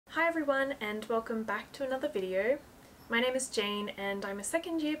Hi everyone and welcome back to another video. My name is Jane and I'm a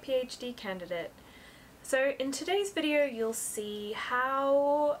second year PhD candidate. So in today's video you'll see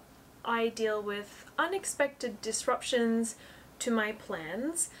how I deal with unexpected disruptions to my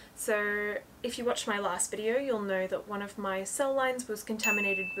plans. So if you watched my last video you'll know that one of my cell lines was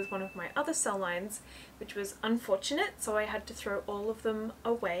contaminated with one of my other cell lines, which was unfortunate, so I had to throw all of them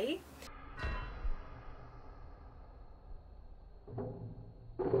away.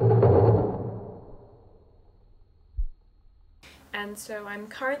 And so I'm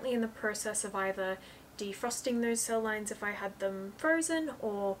currently in the process of either defrosting those cell lines if I had them frozen,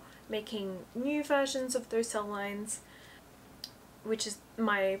 or making new versions of those cell lines, which is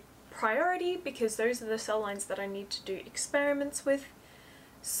my priority because those are the cell lines that I need to do experiments with.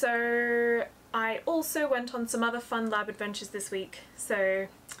 So I also went on some other fun lab adventures this week, so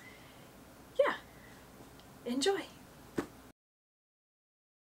yeah, enjoy!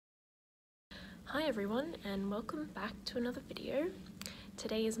 Hi everyone and welcome back to another video.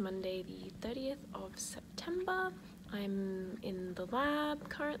 Today is Monday the 30th of September. I'm in the lab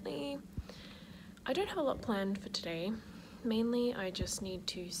currently. I don't have a lot planned for today. Mainly I just need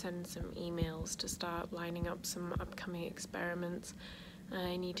to send some emails to start lining up some upcoming experiments.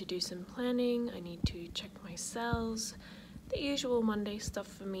 I need to do some planning, I need to check my cells, the usual Monday stuff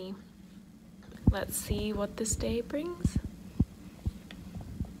for me. Let's see what this day brings.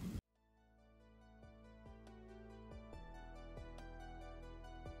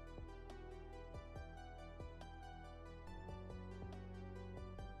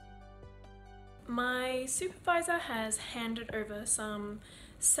 My supervisor has handed over some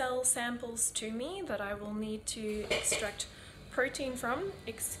cell samples to me that I will need to extract protein from.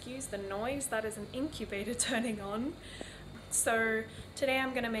 Excuse the noise, that is an incubator turning on. So today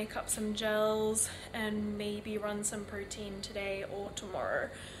I'm going to make up some gels and maybe run some protein today or tomorrow,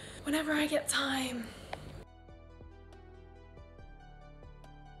 whenever I get time.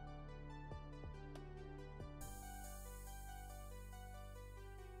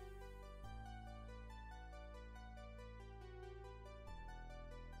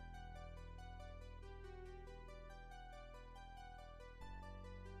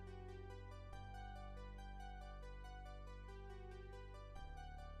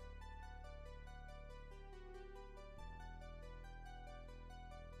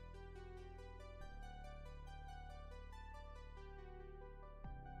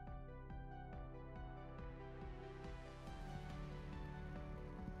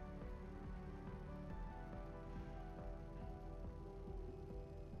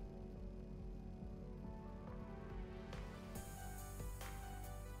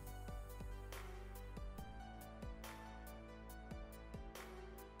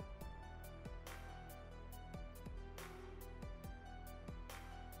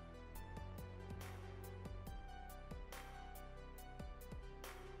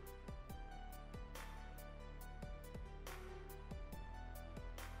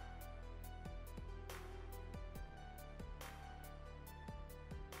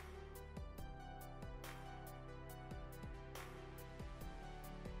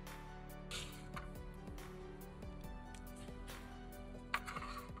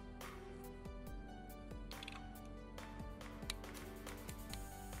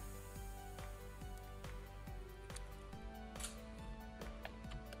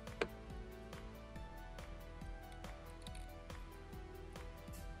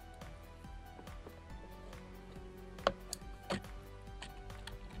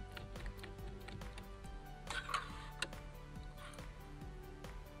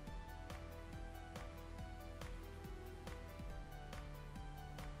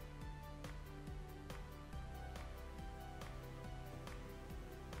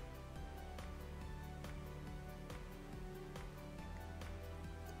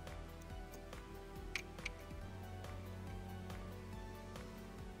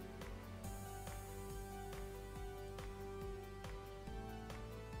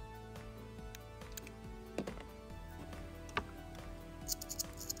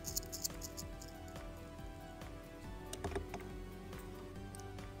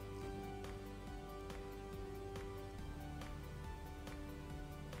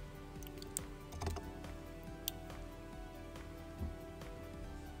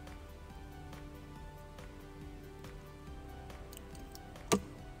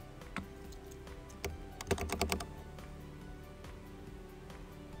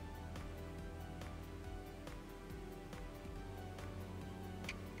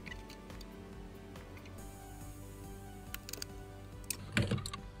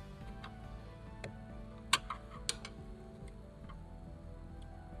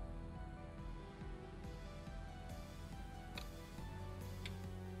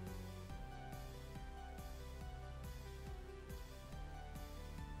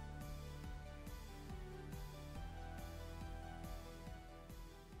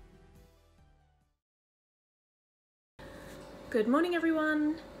 Good morning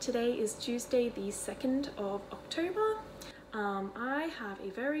everyone! Today is Tuesday the 2nd of October. I have a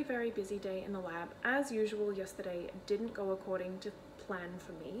very busy day in the lab. As usual, yesterday didn't go according to plan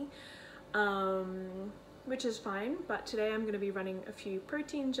for me, which is fine, but today I'm going to be running a few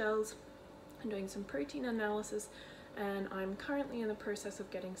protein gels and doing some protein analysis, and I'm currently in the process of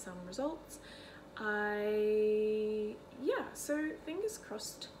getting some results. So fingers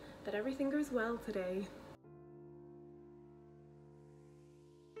crossed that everything goes well today.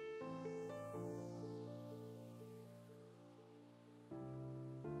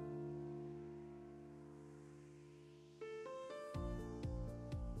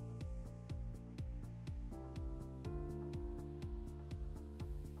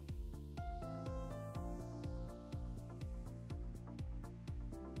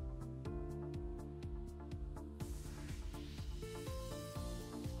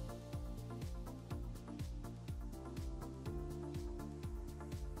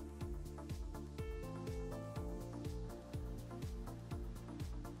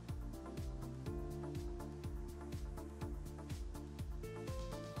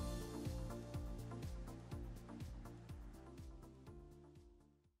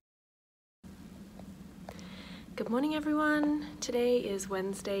 Good morning everyone! Today is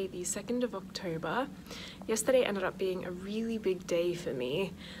Wednesday the 2nd of October. Yesterday ended up being a really big day for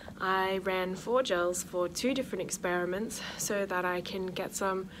me. I ran 4 gels for 2 different experiments so that I can get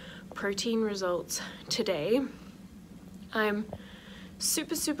some protein results today. I'm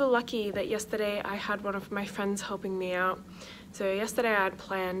super lucky that yesterday I had one of my friends helping me out. So yesterday I had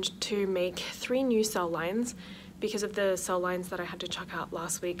planned to make 3 new cell lines. Because of the cell lines that I had to chuck out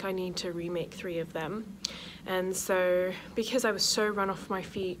last week, I need to remake 3 of them. And so, because I was so run off my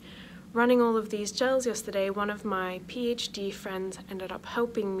feet running all of these gels yesterday, one of my PhD friends ended up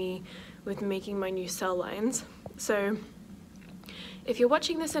helping me with making my new cell lines. So, if you're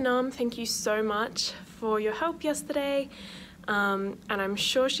watching this, Anam, thank you so much for your help yesterday. And I'm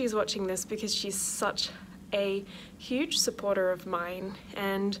sure she's watching this because she's such a huge supporter of mine,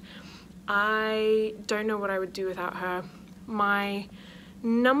 and I don't know what I would do without her. My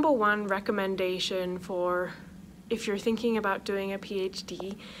number 1 recommendation for if you're thinking about doing a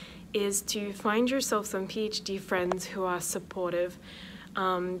PhD is to find yourself some PhD friends who are supportive,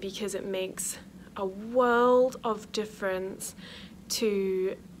 because it makes a world of difference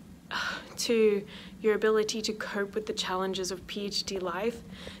to your ability to cope with the challenges of PhD life.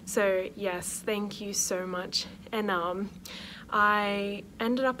 So yes, thank you so much. And I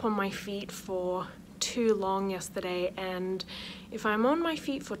ended up on my feet for too long yesterday, and if I'm on my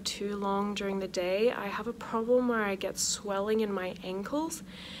feet for too long during the day, I have a problem where I get swelling in my ankles,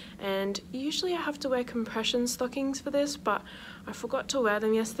 and usually I have to wear compression stockings for this, but I forgot to wear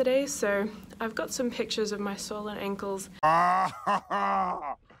them yesterday, so I've got some pictures of my swollen ankles.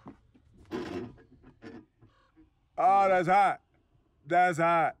 Oh, that's hot. That's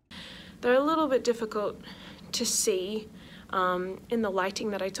hot. They're a little bit difficult to see in the lighting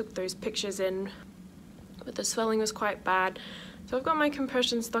that I took those pictures in, but the swelling was quite bad. So I've got my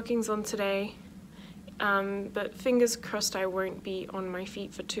compression stockings on today, but fingers crossed I won't be on my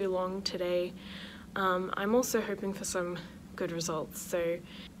feet for too long today. I'm also hoping for some good results, so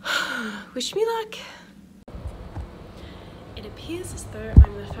wish me luck! It appears as though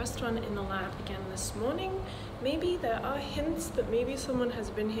I'm the first one in the lab again this morning. Maybe there are hints that maybe someone has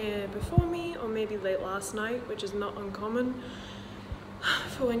been here before me, or maybe late last night, which is not uncommon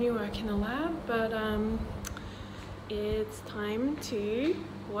for when you work in the lab, but it's time to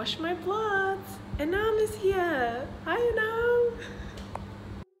wash my bloods. Anam is here! Hi Anam!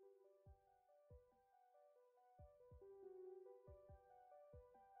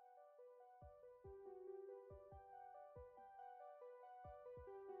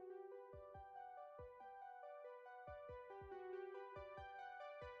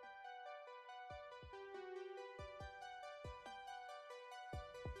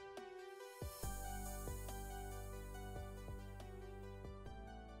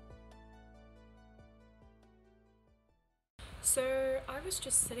 So I was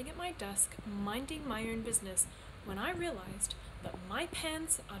just sitting at my desk minding my own business when I realized that my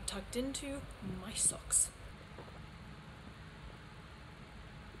pants are tucked into my socks.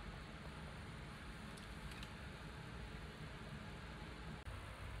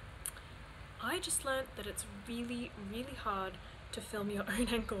 I just learnt that it's really hard to film your own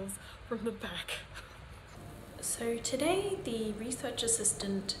ankles from the back. So today the research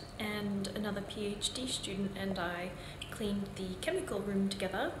assistant and another PhD student and I cleaned the chemical room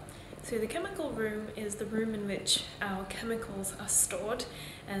together. So the chemical room is the room in which our chemicals are stored,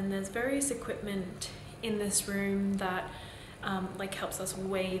 and there's various equipment in this room that like helps us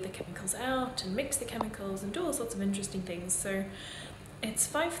weigh the chemicals out and mix the chemicals and do all sorts of interesting things. So it's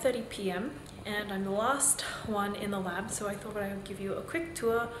 5:30 p.m. and I'm the last one in the lab, so I thought I would give you a quick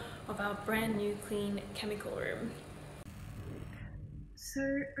tour of our brand new clean chemical room. So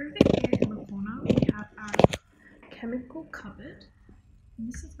over here in the corner we have our chemical cupboard, and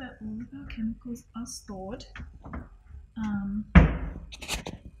this is where all of our chemicals are stored.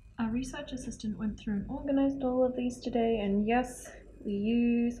 Our research assistant went through and organized all of these today, and yes, we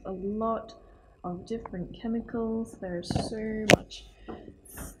use a lot of different chemicals. There's so much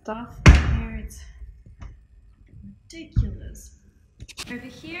stuff in here, it's ridiculous. Over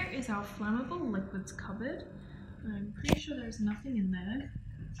here is our flammable liquids cupboard. I'm pretty sure there's nothing in there.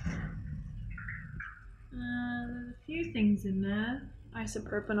 There's a few things in there,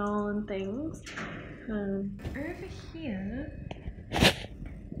 isopropanol and things. Over here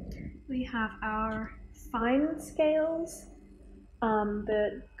we have our fine scales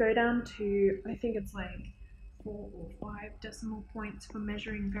that go down to, I think it's like 4 or 5 decimal points for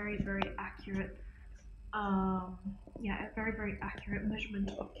measuring very, very accurate, a very, very accurate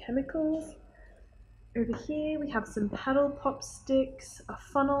measurement of chemicals. Over here we have some paddle pop sticks, a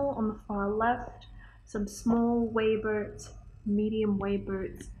funnel on the far left, some small weigh boats, medium weigh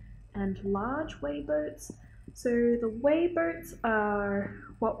boats, and large weigh boats. So the weigh boats are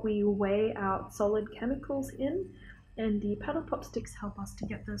what we weigh out solid chemicals in, and the paddle pop sticks help us to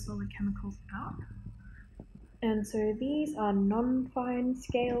get those solid chemicals out. And so these are non-fine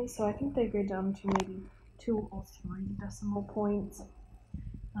scales, so I think they go down to maybe 2 or 3 decimal points.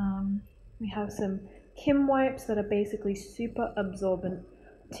 We have some Kim wipes that are basically super absorbent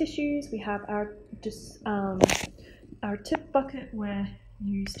tissues. We have our tip bucket where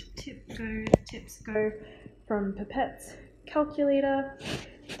used tips go from pipettes, calculator.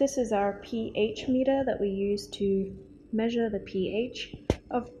 This is our pH meter that we use to measure the pH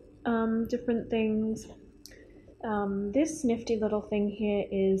of different things. This nifty little thing here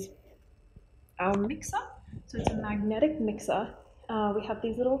is our mixer. So it's a magnetic mixer. We have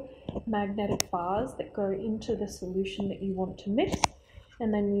these little magnetic bars that go into the solution that you want to mix,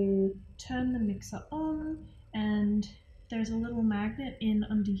 and then you turn the mixer on, and there's a little magnet in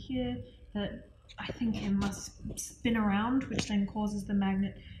under here that I think it must spin around, which then causes the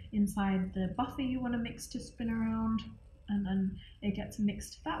magnet inside the buffer you want to mix to spin around, and then it gets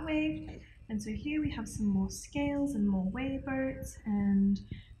mixed that way. And so here we have some more scales and more weigh boats and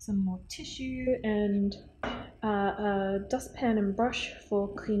some more tissue and a dustpan and brush for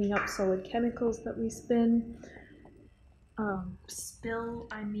cleaning up solid chemicals that we spill,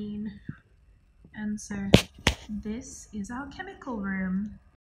 I mean. And so this is our chemical room.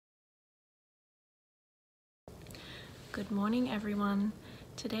 Good morning, everyone.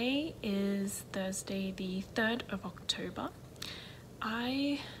 Today is Thursday, the 3rd of October.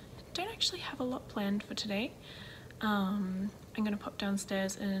 I don't actually have a lot planned for today. I'm going to pop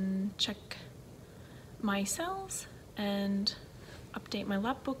downstairs and check my cells and update my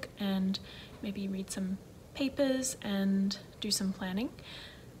lab book and maybe read some papers and do some planning.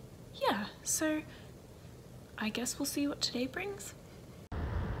 Yeah, so I guess we'll see what today brings.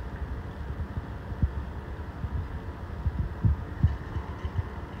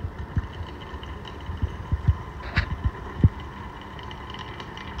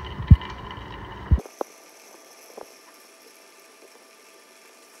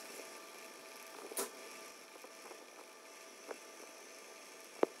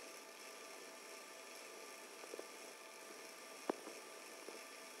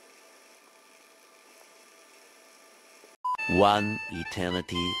 One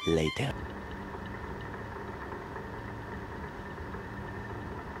eternity later.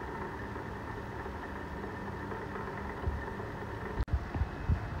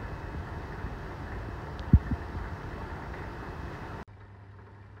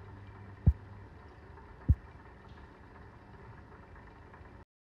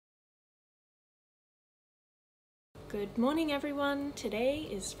 Good morning, everyone. Today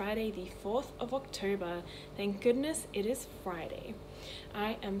is Friday the 4th of October. Thank goodness it is Friday.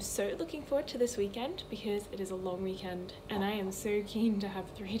 I am so looking forward to this weekend because it is a long weekend and I am so keen to have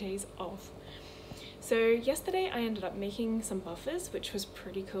 3 days off. So yesterday I ended up making some buffers, which was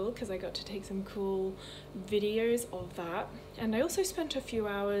pretty cool because I got to take some cool videos of that. And I also spent a few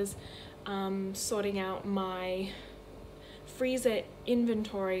hours sorting out my freezer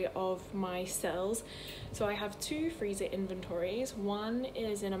inventory of my cells. So I have 2 freezer inventories. One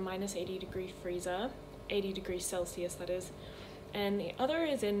is in a minus 80-degree freezer, 80 degrees Celsius that is, and the other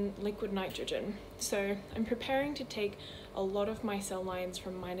is in liquid nitrogen. So I'm preparing to take a lot of my cell lines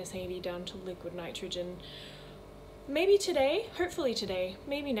from minus 80 down to liquid nitrogen maybe today, hopefully today,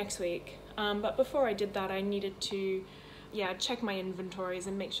 maybe next week. But before I did that, I needed to, check my inventories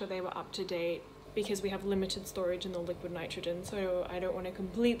and make sure they were up to date, because we have limited storage in the liquid nitrogen, so I don't want to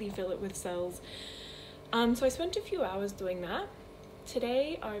completely fill it with cells. So I spent a few hours doing that.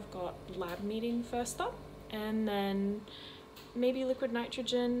 Today I've got lab meeting first up, and then maybe liquid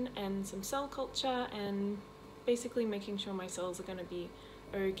nitrogen and some cell culture, and basically making sure my cells are going to be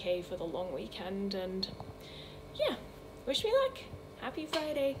okay for the long weekend. And yeah, wish me luck. Happy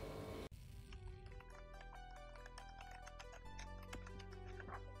Friday.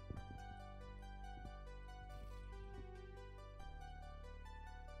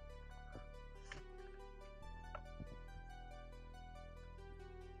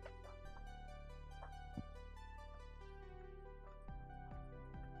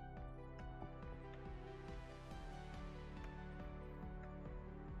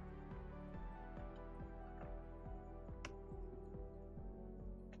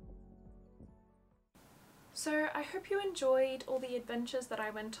 So I hope you enjoyed all the adventures that I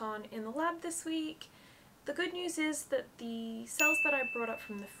went on in the lab this week. The good news is that the cells that I brought up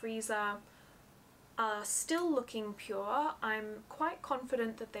from the freezer are still looking pure. I'm quite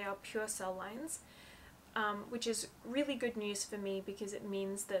confident that they are pure cell lines, which is really good news for me, because it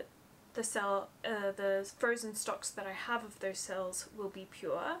means that the frozen stocks that I have of those cells will be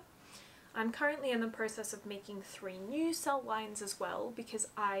pure. I'm currently in the process of making 3 new cell lines as well, because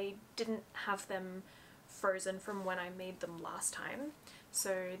I didn't have them frozen from when I made them last time.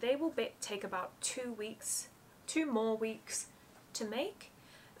 So they will take about 2 more weeks to make.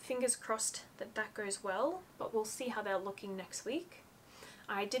 Fingers crossed that that goes well, but we'll see how they're looking next week.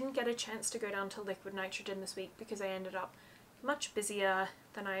 I didn't get a chance to go down to liquid nitrogen this week because I ended up much busier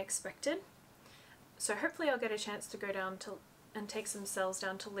than I expected. So hopefully I'll get a chance to go down to and take some cells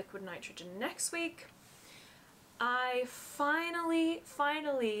down to liquid nitrogen next week. I finally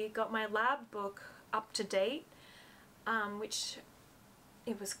got my lab book up to date, which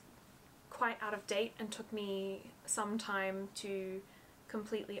it was quite out of date and took me some time to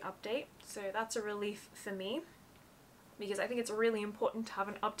completely update. So that's a relief for me, because I think it's really important to have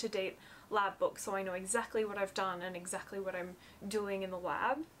an up-to-date lab book so I know exactly what I've done and exactly what I'm doing in the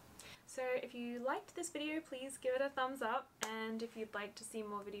lab. So if you liked this video, please give it a thumbs up, and if you'd like to see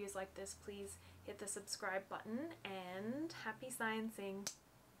more videos like this, please hit the subscribe button, and happy sciencing!